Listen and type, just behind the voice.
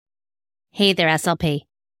Hey there, SLP.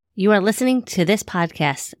 You are listening to this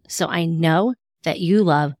podcast, so I know that you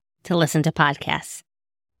love to listen to podcasts.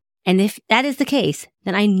 And if that is the case,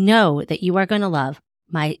 then I know that you are going to love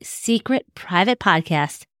my secret private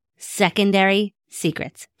podcast, Secondary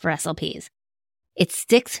Secrets for SLPs. It's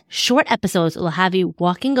 6 short episodes that will have you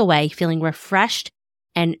walking away feeling refreshed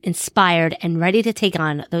and inspired and ready to take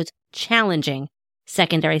on those challenging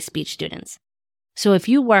secondary speech students. So if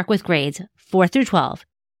you work with grades 4 through 12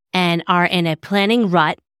 and are in a planning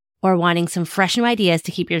rut or wanting some fresh new ideas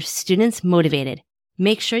to keep your students motivated,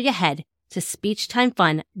 make sure you head to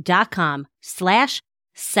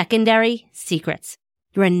speechtimefun.com/secondary secrets.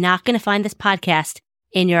 You are not going to find this podcast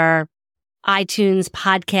in your iTunes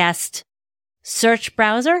podcast search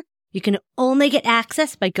browser. You can only get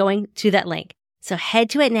access by going to that link. So head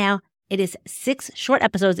to it now. It is 6 short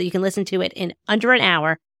episodes that you can listen to it in under an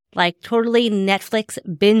hour, like totally Netflix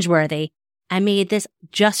binge worthy. I made this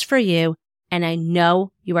just for you, and I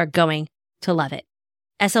know you are going to love it.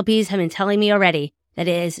 SLPs have been telling me already that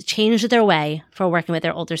it has changed their way for working with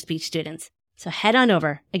their older speech students. So head on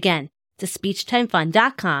over, again, to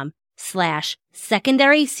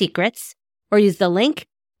speechtimefun.com/secondary secrets, or use the link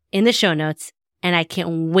in the show notes, and I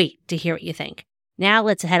can't wait to hear what you think. Now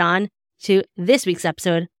let's head on to this week's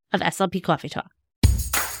episode of SLP Coffee Talk.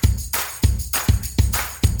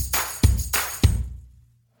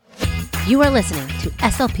 You are listening to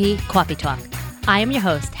SLP Coffee Talk. I am your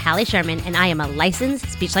host, Hallie Sherman, and I am a licensed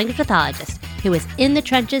speech-language pathologist who is in the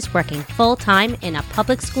trenches working full-time in a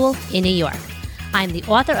public school in New York. I am the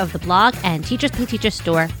author of the blog and Teachers Pay Teachers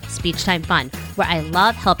store, Speech Time Fun, where I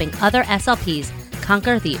love helping other SLPs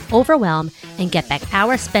conquer the overwhelm and get back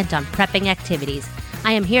hours spent on prepping activities.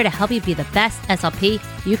 I am here to help you be the best SLP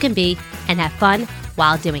you can be and have fun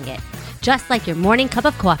while doing it. Just like your morning cup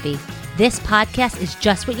of coffee, this podcast is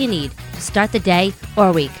just what you need to start the day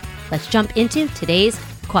or week. Let's jump into today's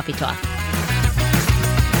Coffee Talk.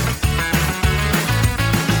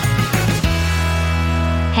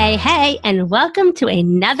 Hey, and welcome to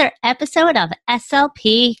another episode of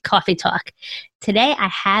SLP Coffee Talk. Today, I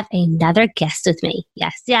have another guest with me.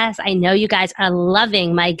 Yes, I know you guys are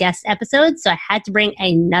loving my guest episodes, so I had to bring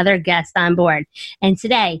another guest on board. And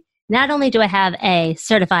today, not only do I have a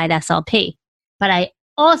certified SLP, but I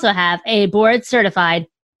also have a board-certified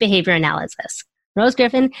behavior analysis. Rose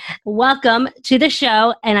Griffin, welcome to the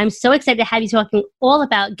show, and I'm so excited to have you talking all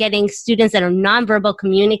about getting students that are nonverbal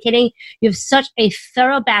communicating. You have such a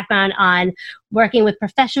thorough background on working with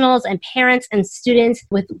professionals and parents and students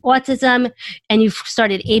with autism, and you've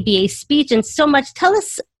started ABA Speech and so much. Tell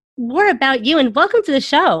us more about you, and welcome to the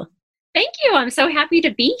show. Thank you. I'm so happy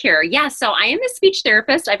to be here. Yeah, so I am a speech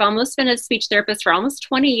therapist. I've almost been a speech therapist for almost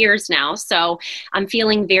 20 years now. So I'm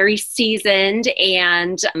feeling very seasoned,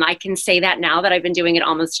 and I can say that now that I've been doing it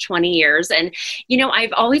almost 20 years. And,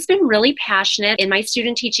 I've always been really passionate in my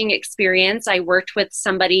student teaching experience. I worked with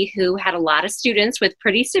somebody who had a lot of students with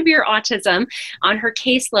pretty severe autism on her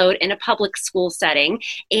caseload in a public school setting.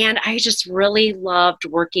 And I just really loved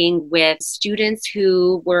working with students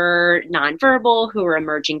who were nonverbal, who were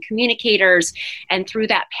emerging communicators. And through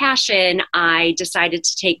that passion, I decided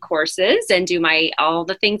to take courses and do all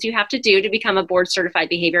the things you have to do to become a board certified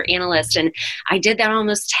behavior analyst. And I did that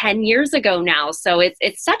almost 10 years ago now. So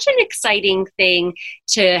it's such an exciting thing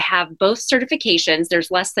to have both certifications. There's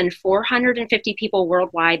less than 450 people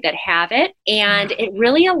worldwide that have it. And it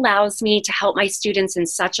really allows me to help my students in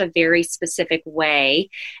such a very specific way,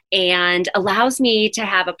 and allows me to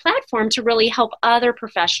have a platform to really help other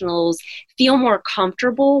professionals feel more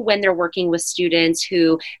comfortable when they're working with students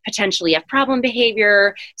who potentially have problem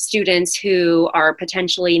behavior, students who are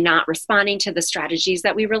potentially not responding to the strategies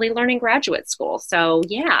that we really learn in graduate school. So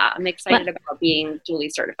yeah, I'm excited about being duly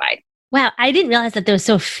certified. Wow, I didn't realize that there were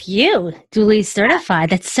so few duly certified.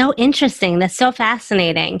 That's so interesting. That's so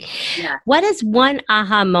fascinating. Yeah. What is one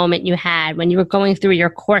aha moment you had when you were going through your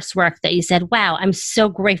coursework that you said, wow, I'm so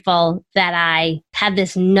grateful that I had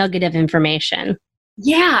this nugget of information?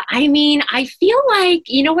 Yeah, I feel like,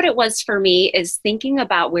 what it was for me is thinking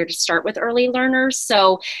about where to start with early learners.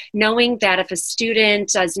 So knowing that if a student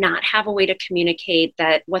does not have a way to communicate,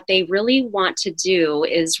 that what they really want to do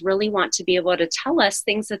is really want to be able to tell us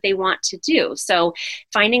things that they want to do. So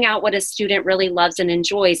finding out what a student really loves and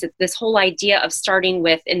enjoys, this whole idea of starting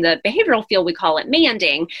with, in the behavioral field, we call it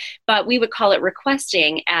manding, but we would call it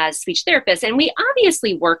requesting as speech therapists. And we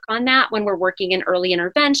obviously work on that when we're working in early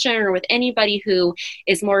intervention or with anybody who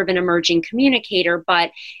is more of an emerging communicator,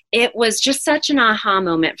 but it was just such an aha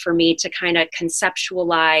moment for me to kind of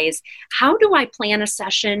conceptualize, how do I plan a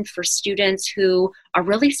session for students who are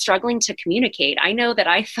really struggling to communicate? I know that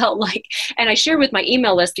I felt like, and I shared with my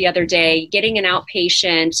email list the other day, getting an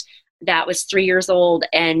outpatient that was 3 years old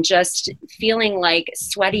and just feeling like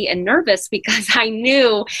sweaty and nervous because I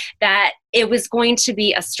knew that it was going to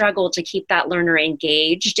be a struggle to keep that learner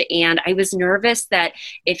engaged. And I was nervous that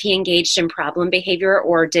if he engaged in problem behavior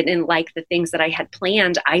or didn't like the things that I had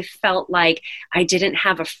planned, I felt like I didn't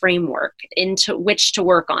have a framework into which to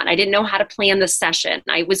work on. I didn't know how to plan the session.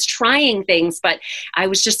 I was trying things, but I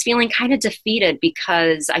was just feeling kind of defeated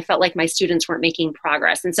because I felt like my students weren't making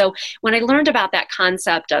progress. And so when I learned about that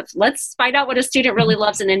concept of let's find out what a student really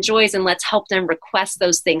loves and enjoys and let's help them request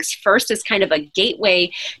those things first as kind of a gateway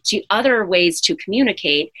to other ways to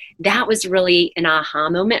communicate, that was really an aha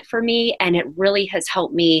moment for me. And it really has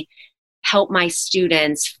helped me help my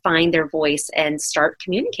students find their voice and start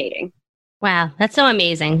communicating. Wow, that's so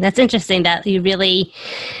amazing. That's interesting that you really,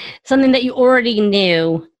 something that you already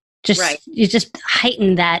knew, you just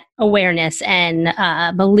heightened that awareness and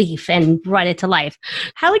belief and brought it to life.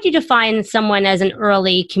 How would you define someone as an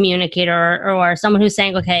early communicator or someone who's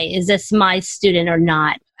saying, okay, is this my student or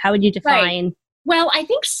not? How would you define? Right. Well, I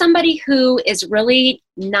think somebody who is really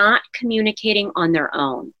not communicating on their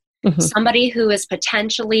own, somebody who is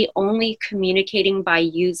potentially only communicating by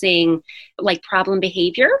using like problem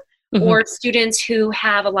behavior, or students who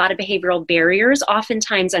have a lot of behavioral barriers.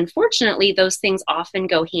 Oftentimes, unfortunately, those things often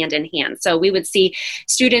go hand in hand. So we would see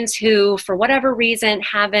students who, for whatever reason,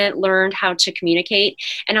 haven't learned how to communicate.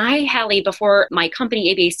 And I, Hallie, before my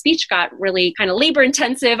company, ABA Speech, got really kind of labor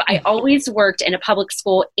intensive, I always worked in a public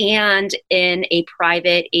school and in a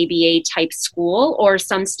private ABA type school, or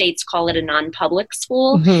some states call it a non-public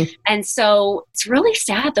school. And so it's really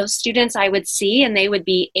sad. Those students I would see, and they would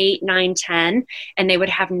be 8, 9, 10, and they would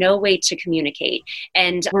have no way to communicate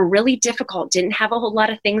and were really difficult, didn't have a whole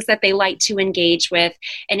lot of things that they like to engage with,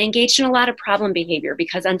 and engaged in a lot of problem behavior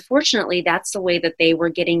because unfortunately that's the way that they were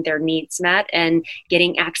getting their needs met and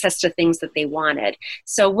getting access to things that they wanted.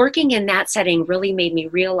 So working in that setting really made me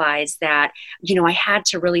realize that, I had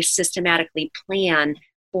to really systematically plan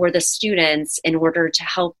for the students in order to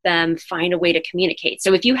help them find a way to communicate.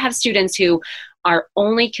 So if you have students who are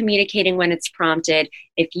only communicating when it's prompted,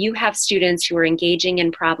 if you have students who are engaging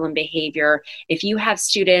in problem behavior, if you have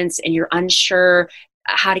students and you're unsure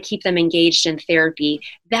how to keep them engaged in therapy,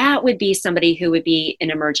 that would be somebody who would be an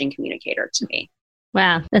emerging communicator to me.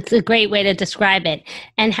 Wow, that's a great way to describe it.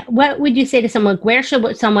 And what would you say to someone, where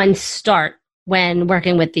should someone start when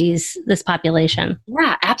working with this population?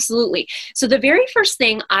 Yeah, absolutely. So the very first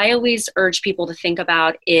thing I always urge people to think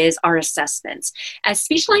about is our assessments. As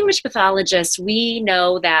speech language pathologists, we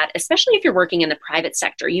know that, especially if you're working in the private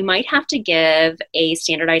sector, you might have to give a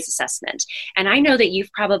standardized assessment. And I know that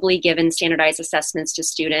you've probably given standardized assessments to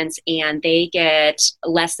students and they get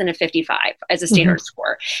less than a 55 as a standard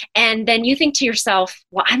score. And then you think to yourself,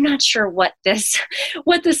 well, I'm not sure what this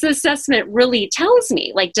assessment really tells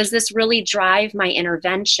me. Like, does this really drive my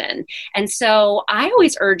intervention? And so I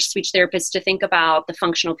always urge speech therapists to think about the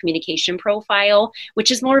functional communication profile,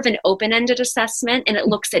 which is more of an open-ended assessment, and it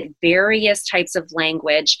looks at various types of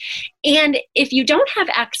language. And if you don't have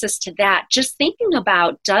access to that, just thinking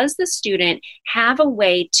about, does the student have a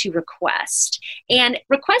way to request? And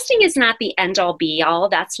requesting is not the end-all be-all.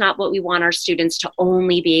 That's not what we want our students to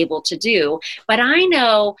only be able to do. But I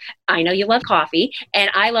know you love coffee,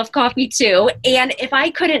 and I love coffee too. And if I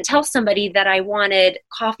couldn't tell somebody that I wanted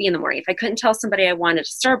coffee in the morning, if I couldn't tell somebody I wanted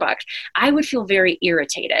Starbucks, I would feel very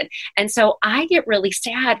irritated. And so I get really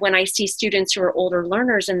sad when I see students who are older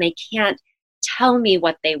learners and they can't tell me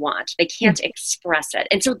what they want. They can't express it.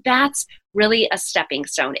 And so that's really a stepping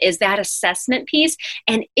stone, is that assessment piece.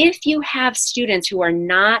 And if you have students who are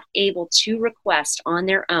not able to request on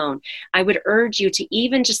their own, I would urge you to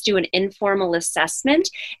even just do an informal assessment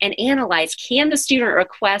and analyze, can the student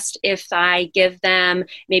request if I give them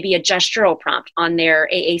maybe a gestural prompt on their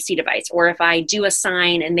AAC device, or if I do a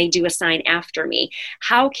sign and they do a sign after me?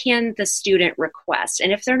 How can the student request?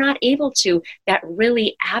 And if they're not able to, that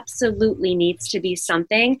really absolutely needs to be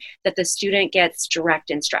something that the student gets direct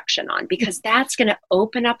instruction on, because that's going to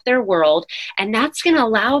open up their world and that's going to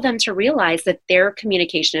allow them to realize that their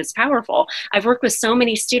communication is powerful. I've worked with so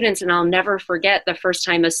many students, and I'll never forget the first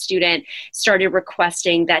time a student started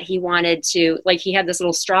requesting that he wanted to, like, he had this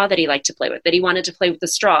little straw that he liked to play with, that he wanted to play with the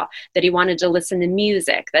straw, that he wanted to listen to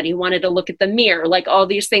music, that he wanted to look at the mirror, like all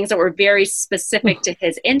these things that were very specific to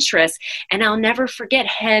his interests. And I'll never forget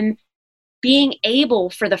him being able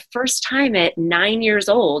for the first time at 9 years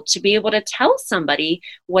old to be able to tell somebody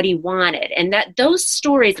what he wanted. And that those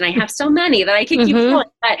stories, and I have so many that I could keep going,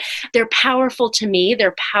 but they're powerful to me.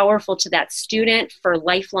 They're powerful to that student for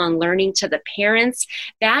lifelong learning, to the parents.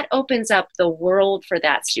 That opens up the world for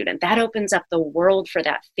that student. That opens up the world for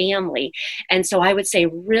that family. And so I would say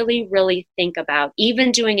really, really think about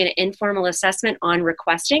even doing an informal assessment on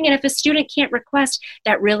requesting. And if a student can't request,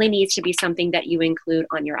 that really needs to be something that you include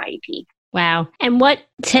on your IEP. Wow. And what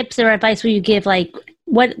tips or advice will you give, like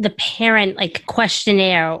what the parent, like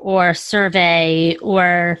questionnaire or survey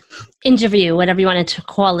or interview, whatever you wanted to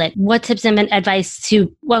call it? What tips and advice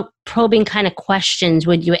what probing kind of questions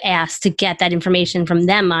would you ask to get that information from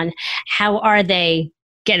them on how are they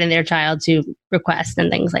getting their child to request and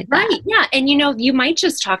things like that? Right. Yeah. And, you might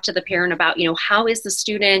just talk to the parent about, how is the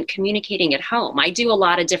student communicating at home? I do a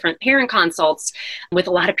lot of different parent consults with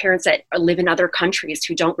a lot of parents that live in other countries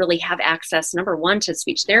who don't really have access, number one, to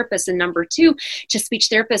speech therapists, and number two, to speech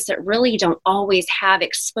therapists that really don't always have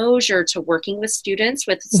exposure to working with students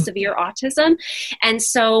with severe autism. And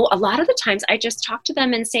so a lot of the times I just talk to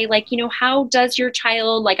them and say, like, how does your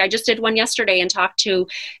child, like I just did one yesterday and talked to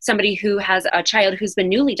somebody who has a child who's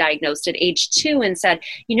been newly diagnosed at age 2 and said,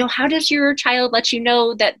 how does your child let you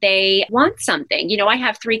know that they want something? I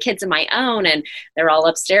have 3 kids of my own and they're all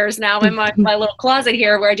upstairs now in my little closet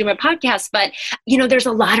here where I do my podcast. But, there's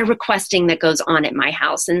a lot of requesting that goes on at my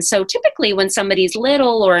house. And so typically when somebody's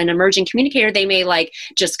little or an emerging communicator, they may like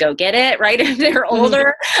just go get it, right? If they're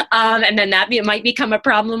older. And then that might become a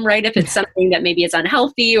problem, right? If it's something that maybe is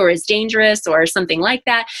unhealthy or is dangerous or something like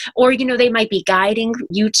that. Or, they might be guiding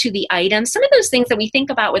you to the item. Some of those things that we think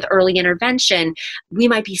about with early intervention, we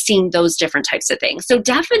might be seeing those different types of things. So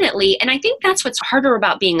definitely, and I think that's what's harder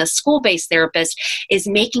about being a school-based therapist is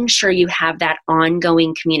making sure you have that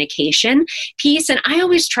ongoing communication piece. And I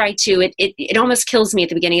always try to, it almost kills me at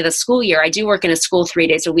the beginning of the school year. I do work in a school 3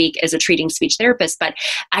 days a week as a treating speech therapist, but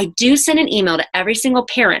I do send an email to every single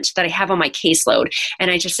parent that I have on my caseload.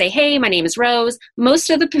 And I just say, hey, my name is Rose. Most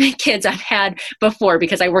of the kids I've had before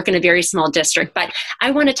because I work in a very small district, but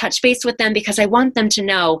I want to touch base with them because I want them to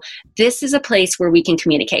know this is a place where we can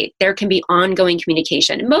communicate. There can be ongoing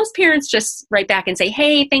communication. Most parents just write back and say,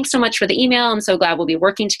 hey, thanks so much for the email. I'm so glad we'll be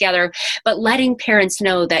working together. But letting parents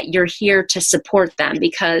know that you're here to support them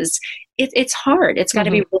because it's hard. It's got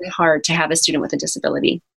to be really hard to have a student with a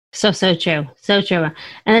disability. So true. So true.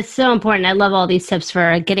 And it's so important. I love all these tips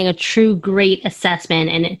for getting a true great assessment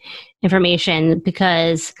and information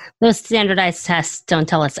because those standardized tests don't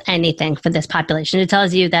tell us anything for this population. It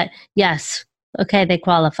tells you that, yes, okay, they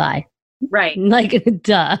qualify. Right. Like,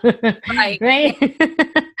 duh. Right. Right?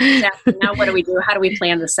 Exactly. Now what do we do? How do we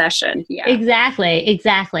plan the session? Yeah.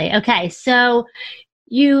 Exactly. Okay. So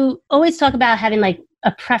you always talk about having like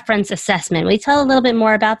a preference assessment. Will you tell a little bit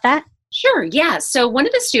more about that? Sure. Yeah. So one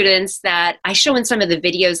of the students that I show in some of the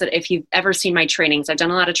videos that if you've ever seen my trainings, I've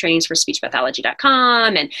done a lot of trainings for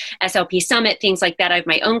speechpathology.com and SLP Summit, things like that. I have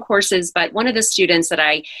my own courses, but one of the students that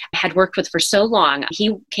I had worked with for so long,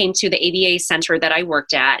 he came to the ABA center that I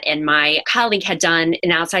worked at, and my colleague had done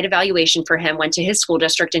an outside evaluation for him, went to his school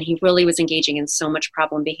district, and he really was engaging in so much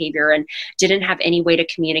problem behavior and didn't have any way to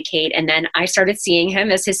communicate. And then I started seeing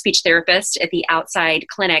him as his speech therapist at the outside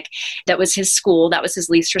clinic. That was his school. That was his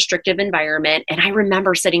least restrictive environment. And I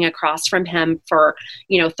remember sitting across from him for,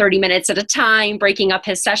 30 minutes at a time, breaking up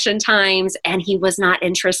his session times. And he was not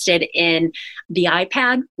interested in the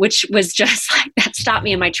iPad, which was just like, that stopped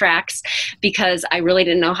me in my tracks because I really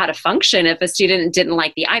didn't know how to function if a student didn't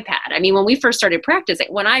like the iPad. I mean, when I first started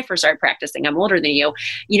practicing, I'm older than you,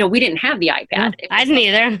 we didn't have the iPad. I didn't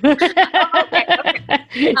either.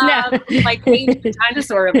 Okay. No. Like the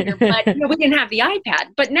dinosaur over here, but we didn't have the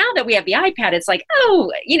iPad. But now that we have the iPad, it's like,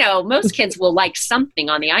 most kids will like something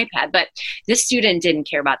on the iPad, but this student didn't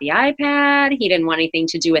care about the iPad. He didn't want anything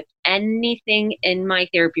to do with anything in my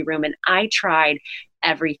therapy room. And I tried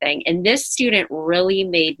everything. And this student really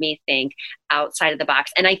made me think outside of the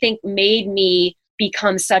box. And I think made me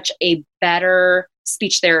become such a better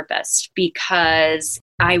speech therapist because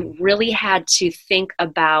I really had to think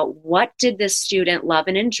about what did this student love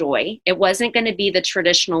and enjoy. It wasn't going to be the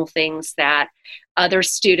traditional things that other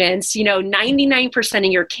students, 99%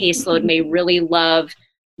 of your caseload may really love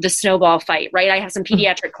the snowball fight, right? I have some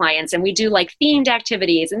pediatric clients and we do like themed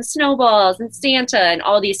activities and snowballs and Santa and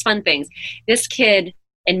all these fun things. This kid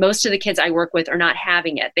and most of the kids I work with are not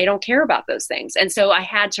having it. They don't care about those things. And so I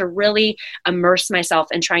had to really immerse myself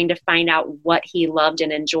in trying to find out what he loved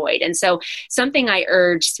and enjoyed. And so something I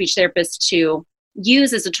urge speech therapists to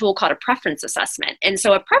use is a tool called a preference assessment. And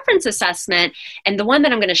so a preference assessment, and the one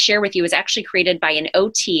that I'm going to share with you, is actually created by an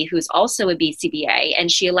OT who's also a BCBA,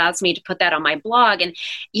 and she allows me to put that on my blog. And,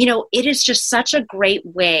 it is just such a great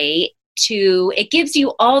way it gives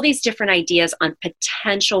you all these different ideas on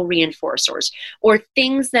potential reinforcers or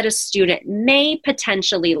things that a student may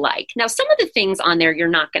potentially like. Now, some of the things on there you're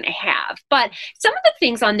not going to have, but some of the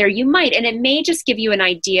things on there you might, and it may just give you an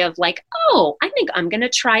idea of like, oh, I think I'm going to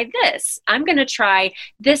try this. I'm going to try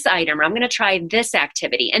this item, or I'm going to try this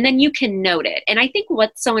activity. And then you can note it. And I think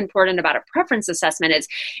what's so important about a preference assessment is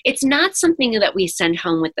it's not something that we send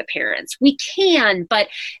home with the parents. We can, but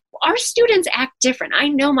our students act different. I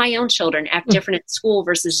know my own children act different at school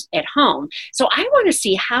versus at home. So I want to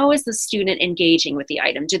see, how is the student engaging with the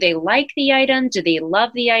item? Do they like the item? Do they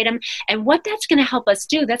love the item? And what that's going to help us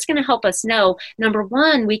do, that's going to help us know, number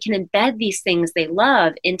one, we can embed these things they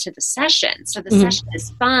love into the session. So the session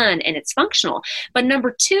is fun and it's functional. But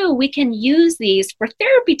number two, we can use these for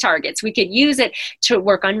therapy targets. We could use it to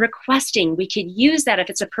work on requesting. We could use that if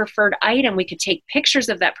it's a preferred item. We could take pictures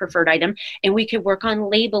of that preferred item and we could work on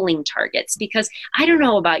labeling targets, because I don't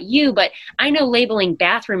know about you, but I know labeling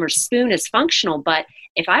bathroom or spoon is functional, but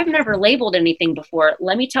if I've never labeled anything before,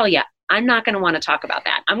 let me tell you, I'm not going to want to talk about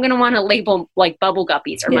that. I'm going to want to label like bubble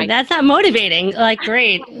guppies or that's not motivating. Like,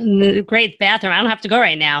 great bathroom. I don't have to go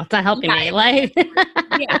right now. It's not helping me. Like,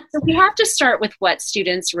 So we have to start with what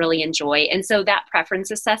students really enjoy. And so that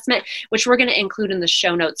preference assessment, which we're going to include in the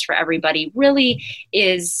show notes for everybody, really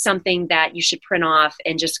is something that you should print off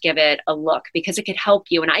and just give it a look, because it could help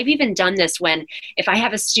you. And I've even done this if I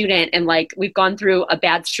have a student and like we've gone through a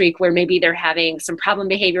bad streak where maybe they're having some problem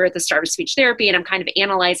behavior at the start of speech therapy, and I'm kind of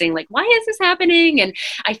analyzing like, why is this happening? And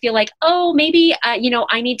I feel like, oh, maybe,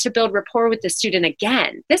 I need to build rapport with the student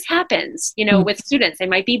again. This happens, with students. They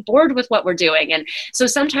might be bored with what we're doing. And so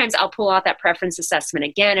sometimes I'll pull out that preference assessment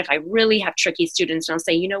again if I really have tricky students, and I'll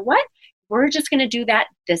say, you know what? We're just going to do that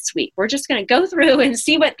this week. We're just going to go through and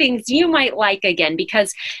see what things you might like again,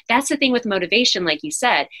 because that's the thing with motivation. Like you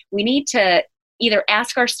said, we need to either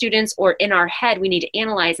ask our students, or in our head, we need to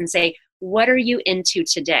analyze and say, what are you into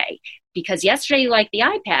today? Because yesterday you liked the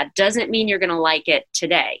iPad doesn't mean you're going to like it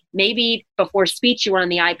today. Maybe before speech you were on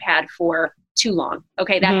the iPad for too long.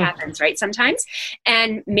 Okay, that happens, right? Sometimes.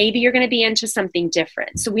 And maybe you're going to be into something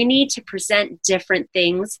different. So we need to present different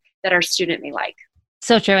things that our student may like.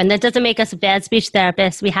 So true. And that doesn't make us a bad speech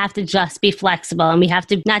therapists. We have to just be flexible, and we have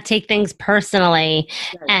to not take things personally.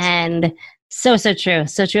 Right. And so true.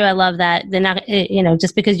 So true. I love that. They're not,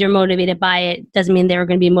 just because you're motivated by it doesn't mean they're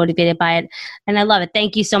going to be motivated by it. And I love it.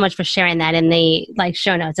 Thank you so much for sharing that in the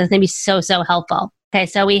show notes. It's going to be so helpful. Okay.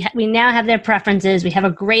 So we now have their preferences. We have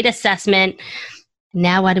a great assessment.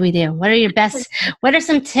 Now what do we do? What are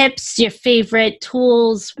some tips, your favorite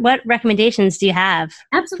tools? What recommendations do you have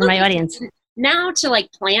for my audience? Now to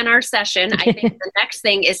plan our session, I think the next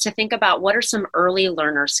thing is to think about what are some early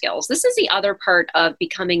learner skills. This is the other part of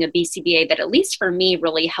becoming a BCBA that, at least for me,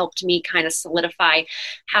 really helped me kind of solidify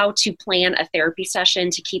how to plan a therapy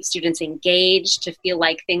session to keep students engaged, to feel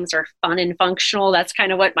like things are fun and functional. That's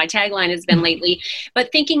kind of what my tagline has been lately.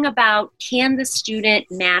 But thinking about, can the student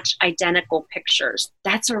match identical pictures?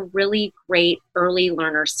 That's a really great early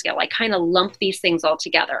learner skill. I kind of lump these things all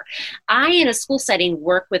together. I, in a school setting,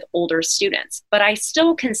 work with older students, but I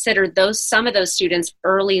still consider some of those students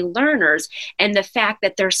early learners, and the fact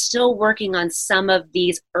that they're still working on some of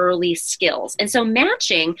these early skills. And so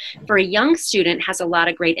matching for a young student has a lot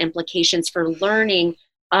of great implications for learning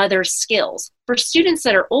other skills. For students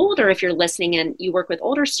that are older, if you're listening and you work with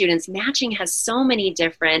older students, matching has so many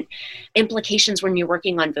different implications when you're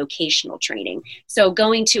working on vocational training. So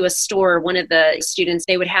going to a store, one of the students,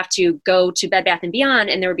 they would have to go to Bed Bath & Beyond,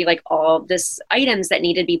 and there would be all this items that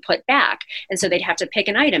needed to be put back. And so they'd have to pick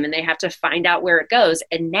an item, and they have to find out where it goes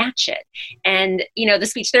and match it. And, the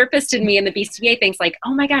speech therapist in me and the BCBA thinks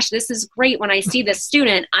oh my gosh, this is great. When I see this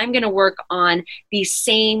student, I'm going to work on these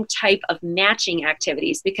same type of matching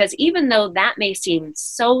activities, because even though that may seem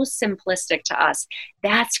so simplistic to us,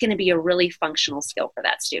 that's going to be a really functional skill for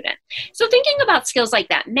that student. So thinking about skills like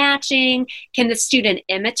that, matching, can the student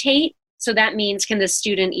imitate? So that means, can the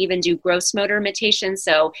student even do gross motor imitation?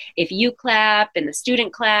 So if you clap and the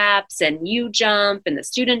student claps, and you jump and the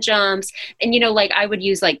student jumps, and I would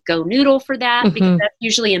use Go Noodle for that, because that's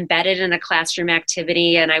usually embedded in a classroom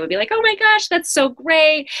activity. And I would be like, oh my gosh, that's so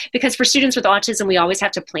great. Because for students with autism, we always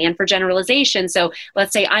have to plan for generalization. So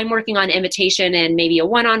let's say I'm working on imitation in maybe a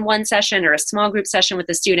one-on-one session or a small group session with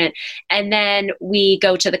the student. And then we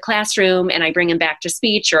go to the classroom and I bring him back to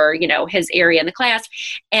speech, or, his area in the class.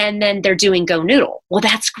 And then they're doing Go Noodle. Well,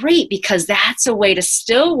 that's great because that's a way to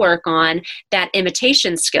still work on that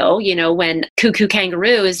imitation skill. When Cuckoo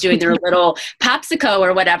Kangaroo is doing their little popsicle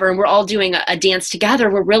or whatever, and we're all doing a dance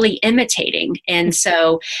together, we're really imitating. And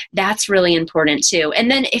so that's really important too.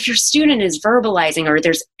 And then if your student is verbalizing or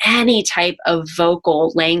there's any type of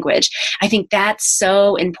vocal language, I think that's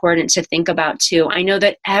so important to think about too. I know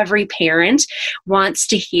that every parent wants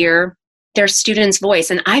to hear their student's voice.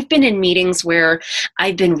 And I've been in meetings where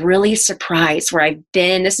I've been really surprised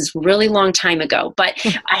this is really long time ago, but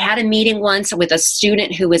I had a meeting once with a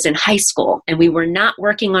student who was in high school and we were not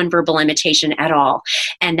working on verbal imitation at all.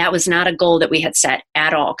 And that was not a goal that we had set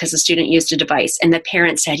at all because the student used a device. And the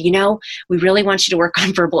parent said, we really want you to work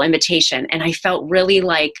on verbal imitation. And I felt really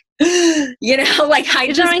like, you're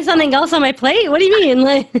throwing something else on my plate. What do you mean?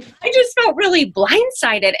 I just felt really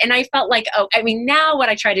blindsided. And I felt like, now what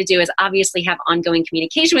I try to do is obviously have ongoing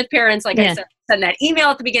communication with parents. Like I said, send that email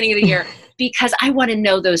at the beginning of the year because I want to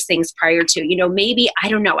know those things prior to, maybe, I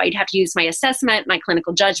don't know, I'd have to use my assessment, my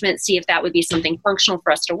clinical judgment, see if that would be something functional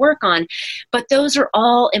for us to work on. But those are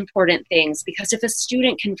all important things because if a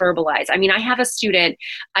student can verbalize, I have a student,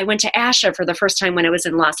 I went to ASHA for the first time when I was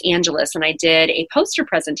in Los Angeles and I did a poster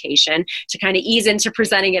presentation to kind of ease into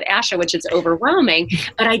presenting at ASHA, which is overwhelming.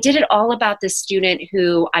 But I did it all about this student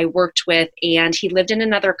who I worked with and he lived in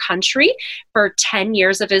another country for 10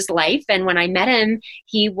 years of his life. And when I met him,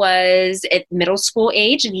 he was at middle school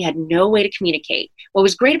age and he had no way to communicate. What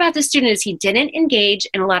was great about this student is he didn't engage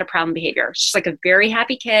in a lot of problem behavior. She's like a very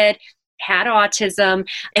happy kid, had autism,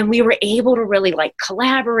 and we were able to really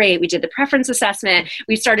collaborate. We did the preference assessment.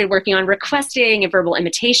 We started working on requesting and verbal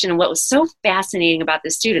imitation. And what was so fascinating about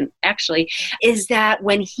this student actually is that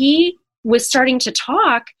when he was starting to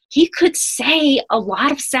talk, he could say a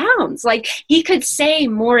lot of sounds. Like he could say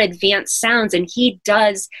more advanced sounds and he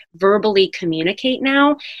does verbally communicate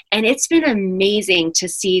now. And it's been amazing to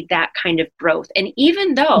see that kind of growth. And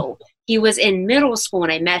even though he was in middle school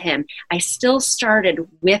when I met him, I still started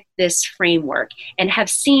with this framework and have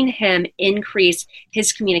seen him increase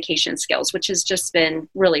his communication skills, which has just been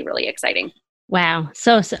really, really exciting. Wow.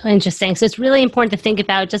 So interesting. So it's really important to think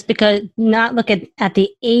about just because not look at the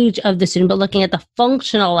age of the student, but looking at the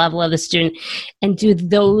functional level of the student and do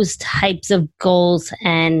those types of goals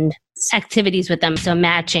and activities with them. So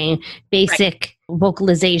matching basic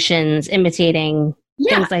vocalizations, imitating,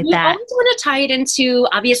 things like that. You always want to tie it into,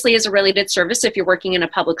 obviously, as a related service. If you're working in a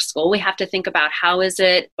public school, we have to think about how is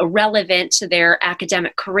it relevant to their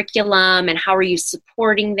academic curriculum and how are you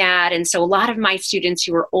supporting that? And so a lot of my students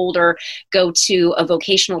who are older go to a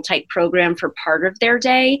vocational type program for part of their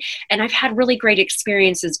day. And I've had really great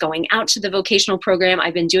experiences going out to the vocational program.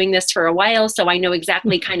 I've been doing this for a while, so I know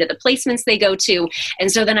exactly kind of the placements they go to.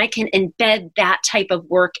 And so then I can embed that type of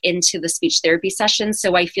work into the speech therapy sessions.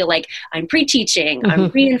 So I feel like I'm pre-teaching, I'm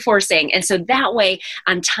reinforcing. And so that way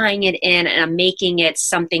I'm tying it in and I'm making it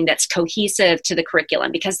something that's cohesive to the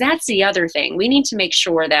curriculum, because that's the other thing. We need to make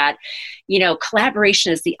sure that,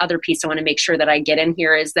 collaboration is the other piece I want to make sure that I get in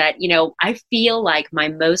here is that, I feel like my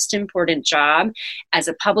most important job as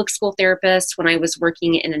a public school therapist when I was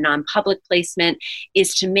working in a non-public placement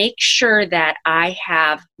is to make sure that I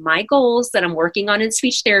have my goals that I'm working on in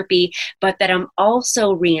speech therapy, but that I'm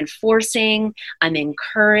also reinforcing, I'm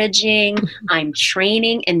encouraging, I'm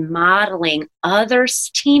training and modeling other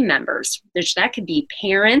team members. That could be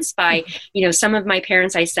parents by, some of my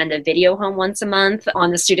parents, I send a video home once a month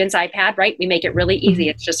on the student's iPad, right? We make it really easy.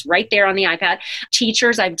 It's just right there on the iPad.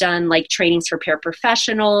 Teachers, I've done like trainings for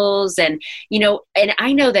paraprofessionals and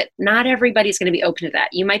I know that not everybody's going to be open to that.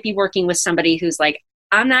 You might be working with somebody who's like,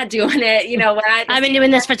 I'm not doing it. I've been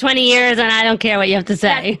doing this for 20 years and I don't care what you have to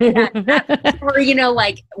say. Or,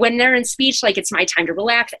 like when they're in speech, like it's my time to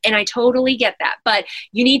relax. And I totally get that. But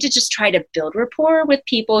you need to just try to build rapport with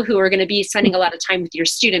people who are going to be spending a lot of time with your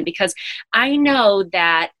student, because I know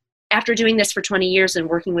that after doing this for 20 years and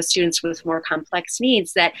working with students with more complex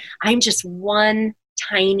needs, that I'm just one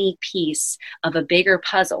tiny piece of a bigger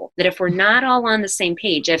puzzle, that if we're not all on the same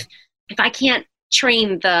page, if I can't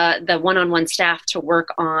train the one-on-one staff to work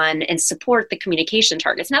on and support the communication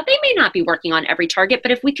targets. Now, they may not be working on every target,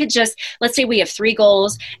 but if we could just, let's say we have 3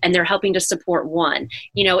 goals and they're helping to support 1,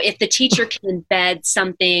 if the teacher can embed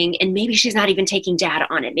something and maybe she's not even taking data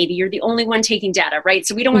on it, maybe you're the only one taking data, right?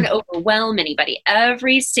 So we don't want to overwhelm anybody.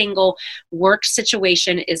 Every single work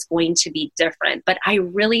situation is going to be different, but I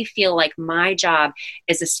really feel like my job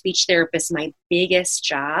as a speech therapist, my biggest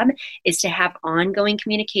job is to have ongoing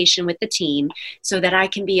communication with the team so that I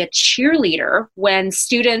can be a cheerleader when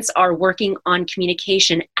students are working on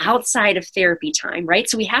communication outside of therapy time, right?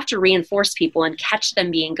 So we have to reinforce people and catch them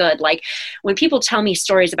being good. Like when people tell me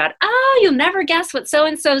stories about, oh, you'll never guess what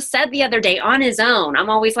so-and-so said the other day on his own, I'm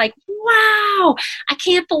always like, wow, I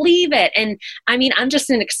can't believe it. And I mean, I'm just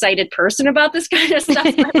an excited person about this kind of stuff. So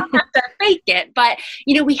I don't have to fake it. But,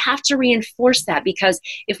 we have to reinforce that, because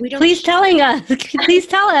if we don't... Please telling us. Please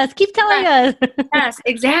tell us. Keep telling us. Yes,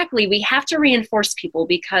 exactly. We have to reinforce people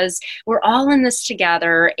because we're all in this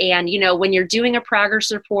together. And, when you're doing a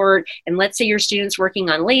progress report, and let's say your student's working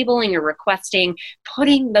on labeling or requesting,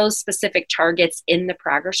 putting those specific targets in the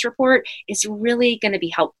progress report is really going to be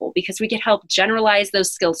helpful, because we can help generalize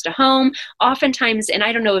those skills to home. Oftentimes, and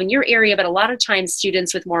I don't know in your area, but a lot of times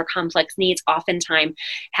students with more complex needs oftentimes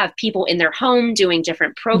have people in their home doing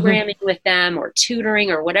different programming with them, or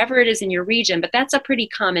tutoring, or whatever it is in your region. But that's a pretty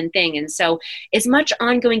common thing. And so as much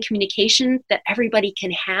ongoing communication that everybody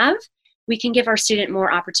can have, we can give our student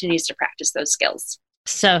more opportunities to practice those skills.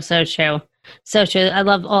 So true. So true. I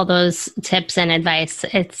love all those tips and advice.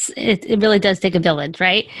 It really does take a village,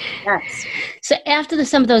 right? Yes. So after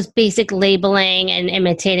some of those basic labeling and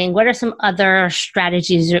imitating, what are some other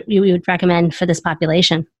strategies you would recommend for this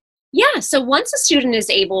population? Yeah, so once a student is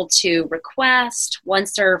able to request,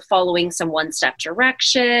 once they're following some one-step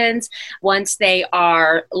directions, once they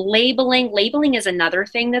are labeling is another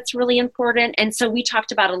thing that's really important. And so we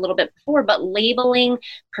talked about it a little bit before, but labeling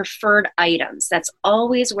preferred items, that's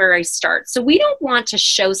always where I start. So we don't want to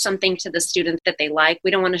show something to the student that they like.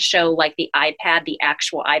 We don't want to show like the iPad, the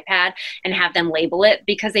actual iPad, and have them label it,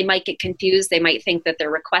 because they might get confused. They might think that they're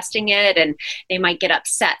requesting it and they might get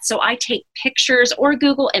upset. So I take pictures or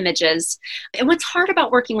Google images. And what's hard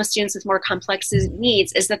about working with students with more complex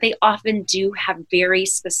needs is that they often do have very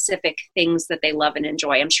specific things that they love and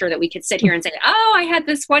enjoy. I'm sure that we could sit here and say, oh, I had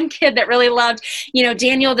this one kid that really loved,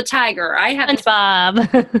 Daniel the Tiger. I have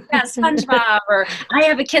SpongeBob. Yeah, SpongeBob. Or I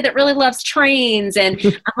have a kid that really loves trains. And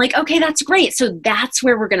I'm like, okay, that's great. So that's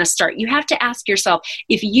where we're going to start. You have to ask yourself,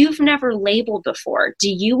 if you've never labeled before,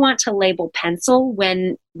 do you want to label pencil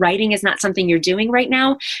when writing is not something you're doing right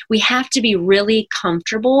now? We have to be really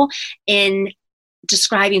comfortable in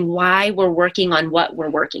describing why we're working on what we're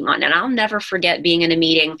working on. And I'll never forget being in a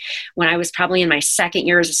meeting when I was probably in my second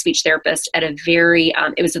year as a speech therapist at a very,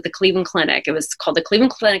 it was at the Cleveland Clinic. It was called the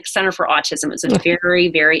Cleveland Clinic Center for Autism. It was a very,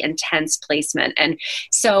 very intense placement. And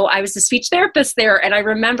so I was a speech therapist there. And I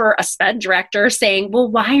remember a SPED director saying, well,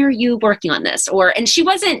 why are you working on this? And she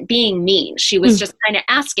wasn't being mean. She was just kind of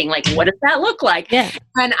asking, like, what does that look like? Yeah.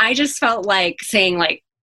 And I just felt like saying, like,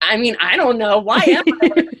 I don't know. Why am I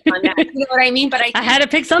working on that? You know what I mean? But I had to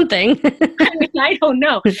pick something. I don't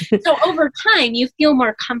know. So over time, you feel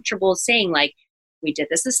more comfortable saying, like, we did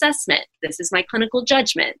this assessment. This is my clinical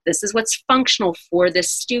judgment. This is what's functional for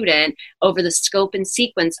this student over the scope and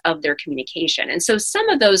sequence of their communication. And so some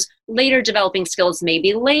of those later developing skills may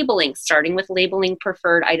be labeling, starting with labeling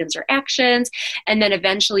preferred items or actions, and then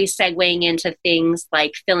eventually segueing into things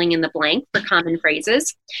like filling in the blank for common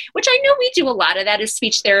phrases, which I know we do a lot of that as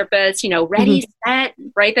speech therapists, ready, set,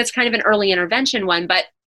 right? That's kind of an early intervention one. But,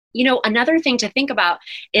 another thing to think about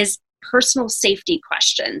is personal safety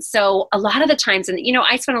questions. So a lot of the times, and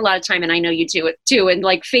I spend a lot of time, and I know you do it too, in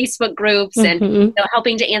like Facebook groups and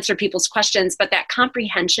helping to answer people's questions, but that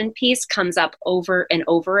comprehension piece comes up over and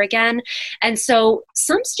over again. And so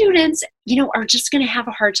some students, are just going to have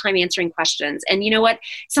a hard time answering questions. And you know what?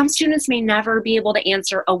 Some students may never be able to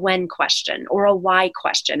answer a when question or a why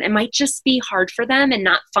question. It might just be hard for them and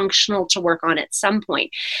not functional to work on at some point.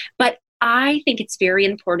 But I think it's very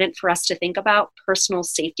important for us to think about personal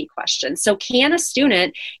safety questions. So can a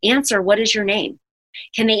student answer, what is your name?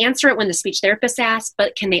 Can they answer it when the speech therapist asks,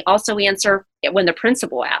 but can they also answer it when the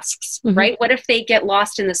principal asks, right? What if they get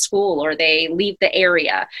lost in the school or they leave the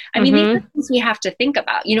area? These are things we have to think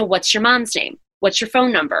about. What's your mom's name? What's your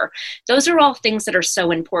phone number? Those are all things that are so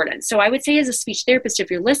important. So I would say as a speech therapist, if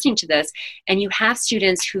you're listening to this and you have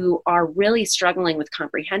students who are really struggling with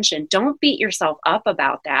comprehension, don't beat yourself up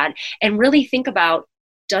about that and really think about,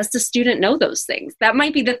 does the student know those things? That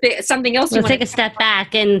might be something else. We'll take a step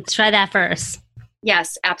back and try that first.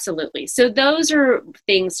 Yes, absolutely. So those are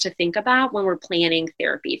things to think about when we're planning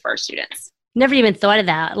therapy for our students. Never even thought of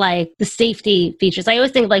that, like the safety features. I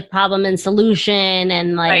always think like problem and solution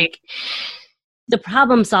and like the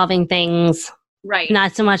problem solving things, right?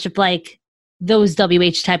 Not so much of like those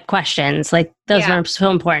WH type questions. Like those are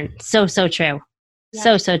so important. So true.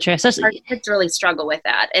 Yeah. So true. Our kids really struggle with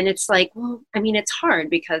that. And it's like, well, it's hard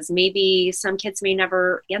because maybe some kids may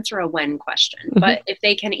never answer a when question, but if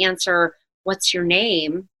they can answer what's your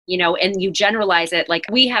name? And you generalize it. Like,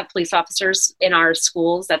 we have police officers in our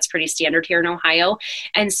schools. That's pretty standard here in Ohio.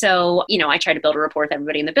 And so, I try to build a rapport with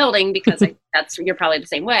everybody in the building because you're probably the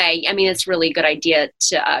same way. I mean, it's really a good idea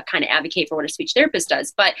to kind of advocate for what a speech therapist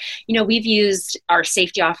does. But, we've used our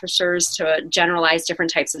safety officers to generalize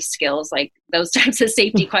different types of skills, like those types of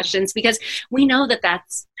safety questions, because we know that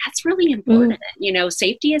that's really important.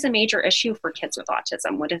 Safety is a major issue for kids with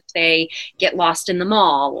autism. What if they get lost in the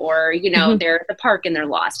mall, or, they're at the park and they're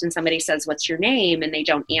lost and somebody says, "What's your name?" and they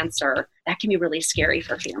don't answer? That can be really scary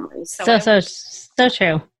for families. So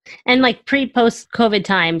true. And like post COVID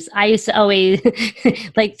times, I used to always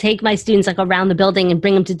like take my students like around the building and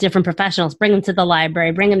bring them to different professionals, bring them to the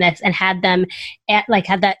library, bring them this, and had them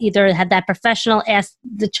had that professional ask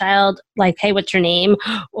the child like, "Hey, what's your name?"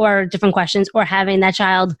 or different questions, or having that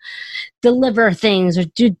child deliver things or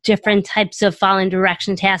do different types of following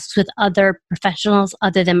direction tasks with other professionals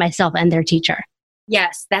other than myself and their teacher.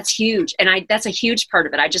 Yes, that's huge. And that's a huge part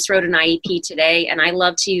of it. I just wrote an IEP today, and I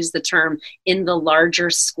love to use the term "in the larger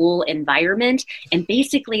school environment." And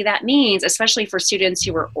basically that means, especially for students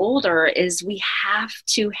who are older, is we have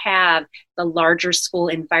to have the larger school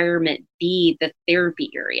environment be the therapy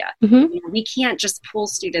area. Mm-hmm. We can't just pull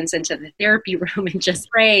students into the therapy room and just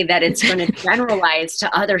pray that it's going to generalize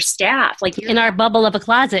to other staff. Like in our bubble of a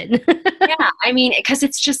closet. Yeah, I mean, because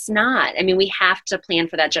it's just not. I mean, we have to plan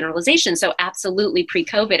for that generalization. So absolutely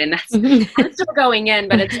pre-COVID, and I'm still going in,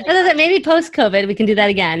 but it's like, maybe post-COVID we can do that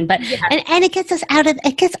again. But yes. and it gets us out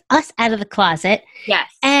of the closet. Yes.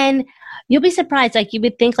 And you'll be surprised. Like, you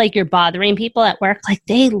would think like you're bothering people at work, like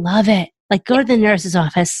they love it. Like, go to the nurse's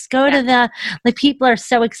office, people are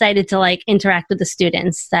so excited to like interact with the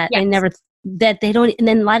students that they don't, and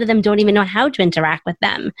then a lot of them don't even know how to interact with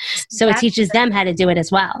them. So it teaches them how to do it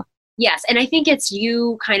as well. Yes. And I think it's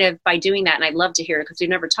you kind of by doing that. And I'd love to hear it because we've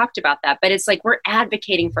never talked about that, but it's like we're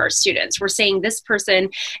advocating for our students. We're saying this person,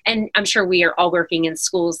 and I'm sure we are all working in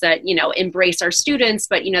schools that, embrace our students,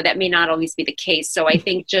 but, that may not always be the case. So I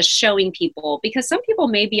think just showing people, because some people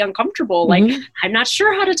may be uncomfortable, like, I'm not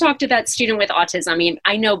sure how to talk to that student with autism. I mean,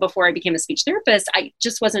 I know before I became a speech therapist, I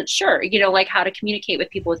just wasn't sure, like how to communicate with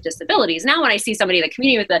people with disabilities. Now, when I see somebody that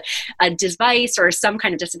communicates with a device or some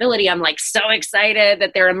kind of disability, I'm like so excited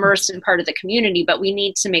that they're immersed in part of the community. But we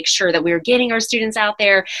need to make sure that we're getting our students out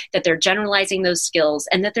there, that they're generalizing those skills,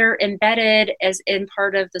 and that they're embedded as in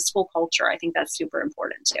part of the school culture. I think that's super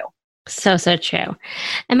important too. So true.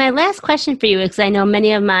 And my last question for you, because I know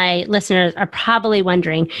many of my listeners are probably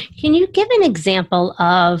wondering, can you give an example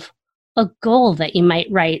of a goal that you might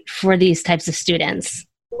write for these types of students?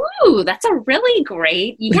 Ooh, that's a really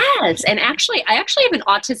great, yes. And I actually have an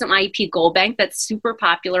autism IEP goal bank that's super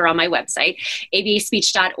popular on my website,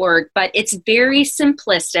 abaspeech.org, but it's very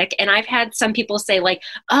simplistic. And I've had some people say like,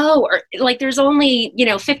 oh, or like there's only,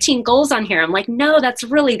 15 goals on here. I'm like, no, that's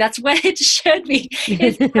what it should be.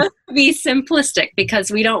 It's supposed to be simplistic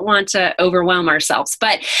because we don't want to overwhelm ourselves.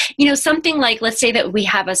 But, something like, let's say that we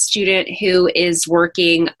have a student who is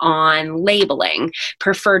working on labeling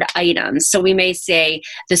preferred items. So we may say,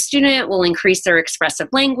 the student will increase their expressive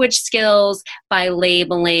language skills by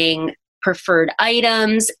labeling preferred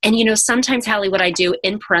items. And, sometimes, Hallie, what I do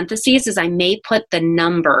in parentheses is I may put the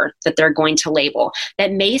number that they're going to label.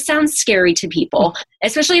 That may sound scary to people,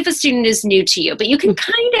 especially if a student is new to you. But you can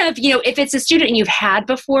kind of, if it's a student you've had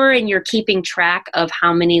before and you're keeping track of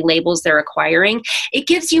how many labels they're acquiring, it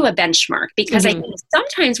gives you a benchmark. Because I think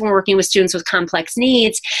sometimes when we're working with students with complex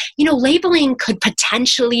needs, labeling could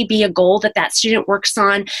potentially be a goal that student works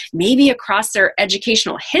on, maybe across their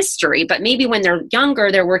educational history. But maybe when they're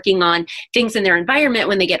younger, they're working on things in their environment.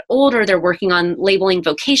 When they get older, they're working on labeling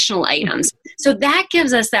vocational items. So that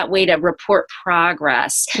gives us that way to report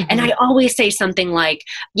progress. And I always say something like,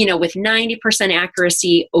 with 90%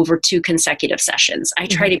 accuracy over 2 consecutive sessions. I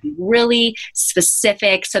try to be really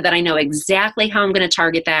specific so that I know exactly how I'm going to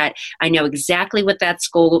target that. I know exactly what that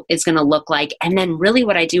goal is going to look like. And then really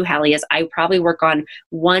what I do, Hallie, is I probably work on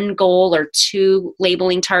 1 goal or 2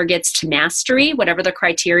 labeling targets to mastery, whatever the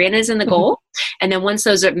criterion is in the goal. And then once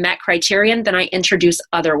those are met criterion, then I introduce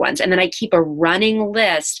other ones. And then I keep a running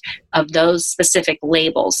list of those specific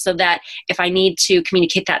labels so that if I need to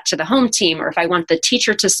communicate that to the home team, or if I want the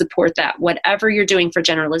teacher to support that, whatever you're doing for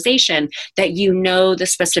generalization, that the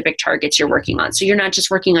specific targets you're working on. So you're not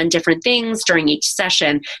just working on different things during each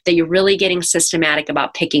session, that you're really getting systematic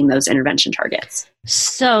about picking those intervention targets.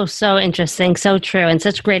 So interesting. So true. And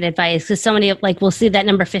such great advice. Because so many we'll see that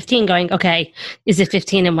number 15 going, okay, is it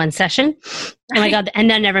 15 in one session? Oh my God. And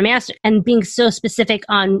then never master. And being so specific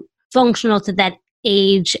on functional to that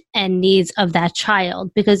age and needs of that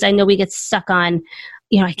child. Because I know we get stuck on,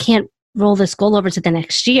 I can't roll this goal over to the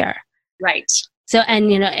next year. Right. So, and,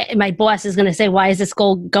 my boss is going to say, why is this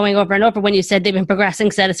goal going over and over when you said they've been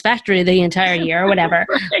progressing satisfactorily the entire year or whatever?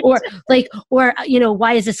 Right. Or,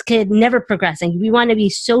 why is this kid never progressing? We want to be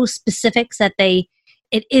so specific that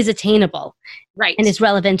it is attainable. Right. And is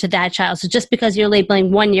relevant to that child. So just because you're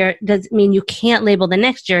labeling one year doesn't mean you can't label the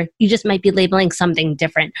next year. You just might be labeling something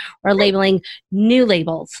different or labeling new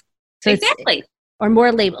labels. So exactly. Or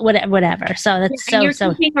more label, whatever. So that's you're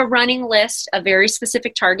keeping a running list of very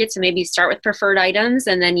specific targets, and maybe you start with preferred items,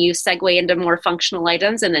 and then you segue into more functional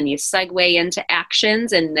items, and then you segue into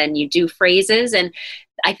actions, and then you do phrases. And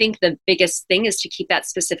I think the biggest thing is to keep that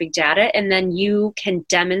specific data, and then you can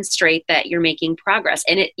demonstrate that you're making progress.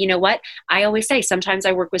 And you know what? I always say, sometimes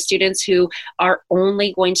I work with students who are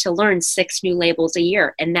only going to learn 6 new labels a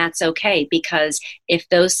year, and that's okay, because if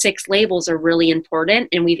those 6 labels are really important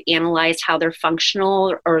and we've analyzed how they're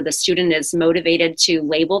functional or the student is motivated to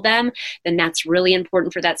label them, then that's really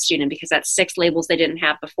important for that student, because that's 6 labels they didn't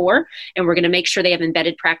have before, and we're going to make sure they have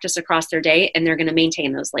embedded practice across their day, and they're going to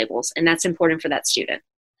maintain those labels, and that's important for that student.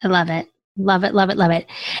 I love it. Love it, love it, love it.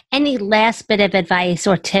 Any last bit of advice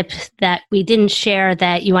or tips that we didn't share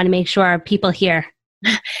that you want to make sure our people hear?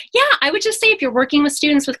 Yeah, I would just say, if you're working with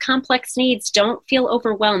students with complex needs, don't feel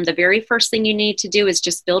overwhelmed. The very first thing you need to do is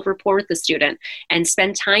just build rapport with the student and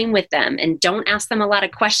spend time with them, and don't ask them a lot of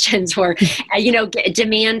questions or,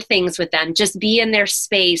 demand things with them. Just be in their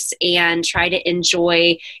space and try to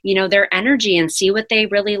enjoy, their energy and see what they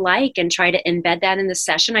really like, and try to embed that in the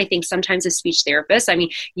session. I think sometimes as speech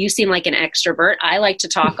therapists, you seem like an extrovert. I like to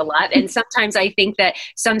talk a lot. And sometimes I think that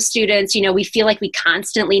some students, we feel like we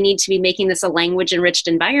constantly need to be making this a language enriched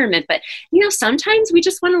environment. But, sometimes we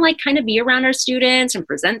just want to kind of be around our students and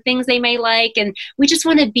present things they may like. And we just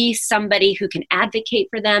want to be somebody who can advocate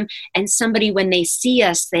for them, and somebody, when they see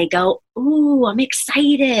us, they go, ooh, I'm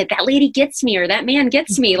excited. That lady gets me, or that man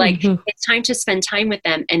gets me. It's time to spend time with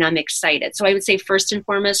them, and I'm excited. So I would say, first and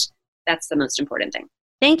foremost, that's the most important thing.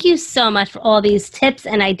 Thank you so much for all these tips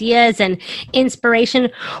and ideas and inspiration.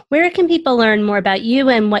 Where can people learn more about you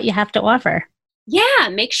and what you have to offer? Yeah,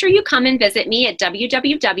 make sure you come and visit me at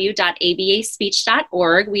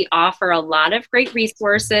www.abaspeech.org. We offer a lot of great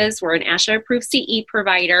resources. We're an ASHA-approved CE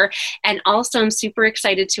provider. And also, I'm super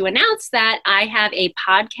excited to announce that I have a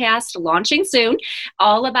podcast launching soon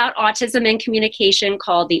all about autism and communication,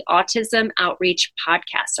 called the Autism Outreach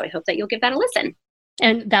Podcast. So I hope that you'll give that a listen.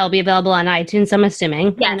 And that'll be available on iTunes, I'm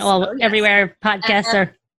assuming. Yes. And everywhere podcasts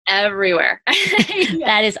are. Everywhere.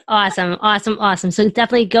 That is awesome. Awesome. Awesome. So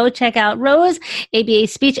definitely go check out Rose, ABA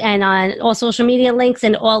Speech, and on all social media links,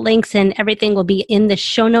 and all links and everything will be in the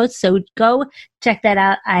show notes. So go check that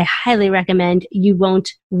out. I highly recommend. You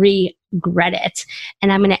won't regret it.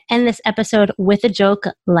 And I'm going to end this episode with a joke,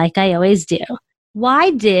 like I always do. Why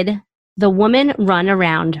did the woman run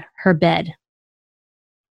around her bed?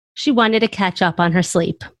 She wanted to catch up on her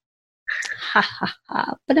sleep. Ha ha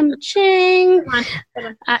ha. But I'm ching.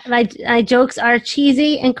 My jokes are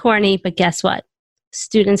cheesy and corny, but guess what?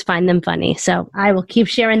 Students find them funny. So I will keep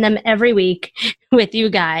sharing them every week with you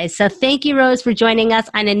guys. So thank you, Rose, for joining us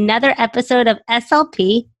on another episode of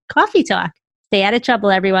SLP Coffee Talk. Stay out of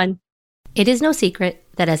trouble, everyone. It is no secret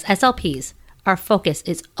that as SLPs, our focus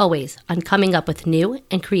is always on coming up with new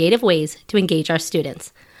and creative ways to engage our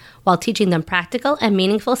students, while teaching them practical and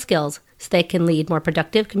meaningful skills so they can lead more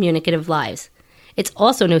productive, communicative lives. It's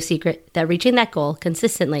also no secret that reaching that goal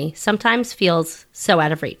consistently sometimes feels so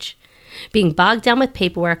out of reach. Being bogged down with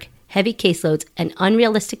paperwork, heavy caseloads, and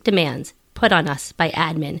unrealistic demands put on us by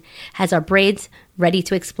admin has our brains ready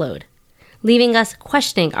to explode, leaving us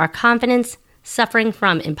questioning our confidence, suffering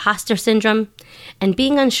from imposter syndrome, and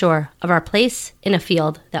being unsure of our place in a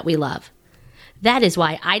field that we love. That is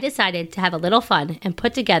why I decided to have a little fun and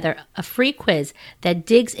put together a free quiz that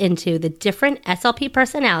digs into the different SLP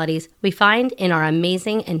personalities we find in our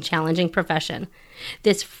amazing and challenging profession.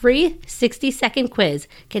 This free 60-second quiz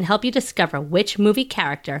can help you discover which movie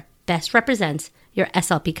character best represents your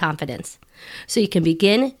SLP confidence, so you can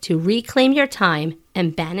begin to reclaim your time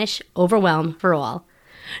and banish overwhelm for all.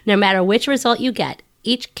 No matter which result you get,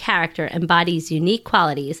 each character embodies unique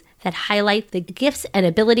qualities that highlight the gifts and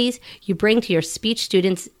abilities you bring to your speech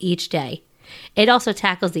students each day. It also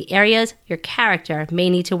tackles the areas your character may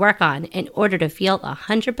need to work on in order to feel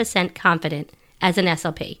 100% confident as an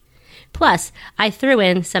SLP. Plus, I threw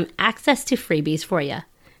in some access to freebies for you.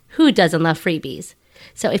 Who doesn't love freebies?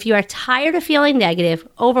 So if you are tired of feeling negative,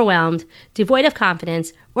 overwhelmed, devoid of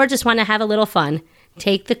confidence, or just want to have a little fun,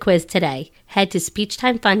 take the quiz today. Head to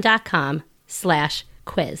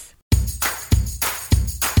speechtimefun.com/quiz.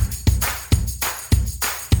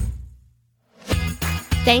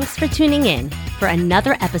 Thanks for tuning in for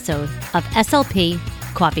another episode of SLP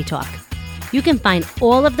Coffee Talk. You can find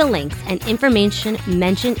all of the links and information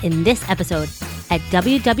mentioned in this episode at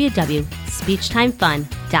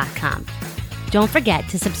www.speechtimefun.com. Don't forget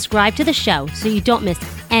to subscribe to the show so you don't miss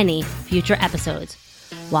any future episodes.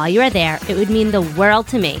 While you are there, it would mean the world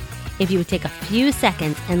to me if you would take a few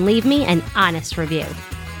seconds and leave me an honest review.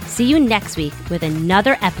 See you next week with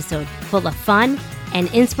another episode full of fun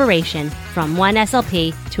and inspiration from one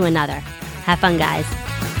SLP to another. Have fun, guys.